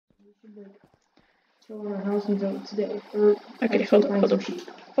Our house needs out today. Okay, hold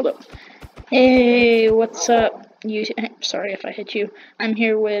up. Hey, what's up? Sorry if I hit you. I'm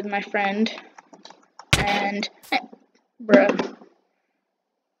here with my friend, and bruh,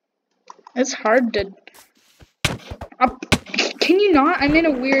 it's hard to. Can you not? I'm in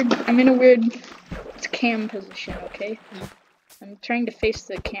a weird cam position. Okay, I'm trying to face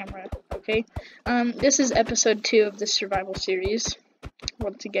the camera. Okay, this is episode 2 of the survival series.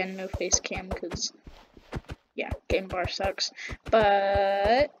 Once again, no face cam because. Yeah, game bar sucks.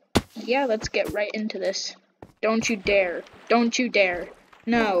 But yeah, let's get right into this. Don't you dare. Don't you dare.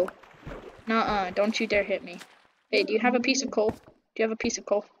 No. Nuh-uh. Don't you dare hit me. Hey, do you have a piece of coal? Do you have a piece of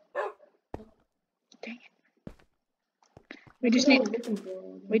coal? Dang it. We just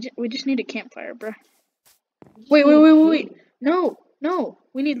need a campfire, bruh. Wait. No.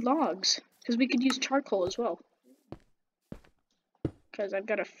 We need logs. Because we could use charcoal as well. Because I've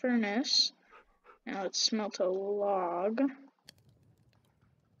got a furnace. Now let's smelt a log.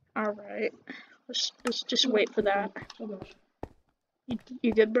 Alright. Let's just wait for that. Oh gosh.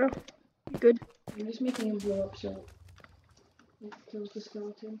 You good, bro? You good? I'm just making him blow up so it kills the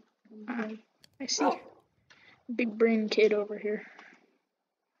skeleton. I see. Big brain kid over here.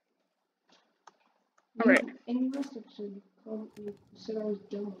 Alright. In the last episode, you said I was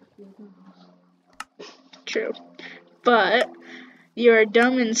dumb. True. But you're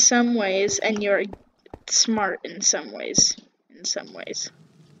dumb in some ways and you're smart in some ways.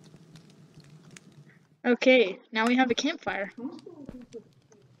 Okay, now we have a campfire.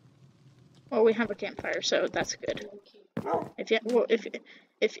 Well, we have a campfire, so that's good.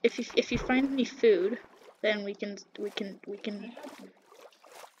 If you find any food, then we can.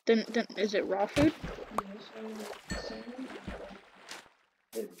 Then is it raw food?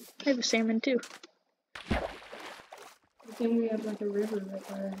 I have a salmon too. Then we have like a river right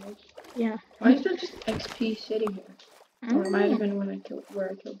by our house. Yeah. Why is there just XP sitting here? Or it might have been where I killed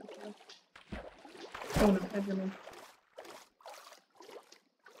the cow. Oh no, never mind.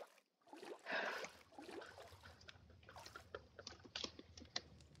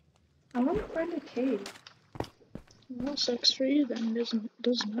 I want to find a cave. Well, sucks for you then,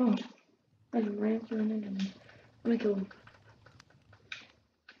 doesn't know. I ran through an enemy. I'm gonna kill him.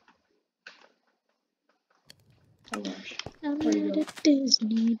 Oh gosh. I'm at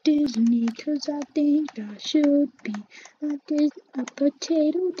Disney, cause I think I should be a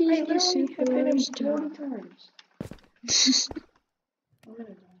potato Disney superstar.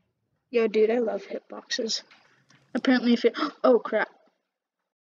 Yo, dude, I love hitboxes. Apparently, if it. Oh crap!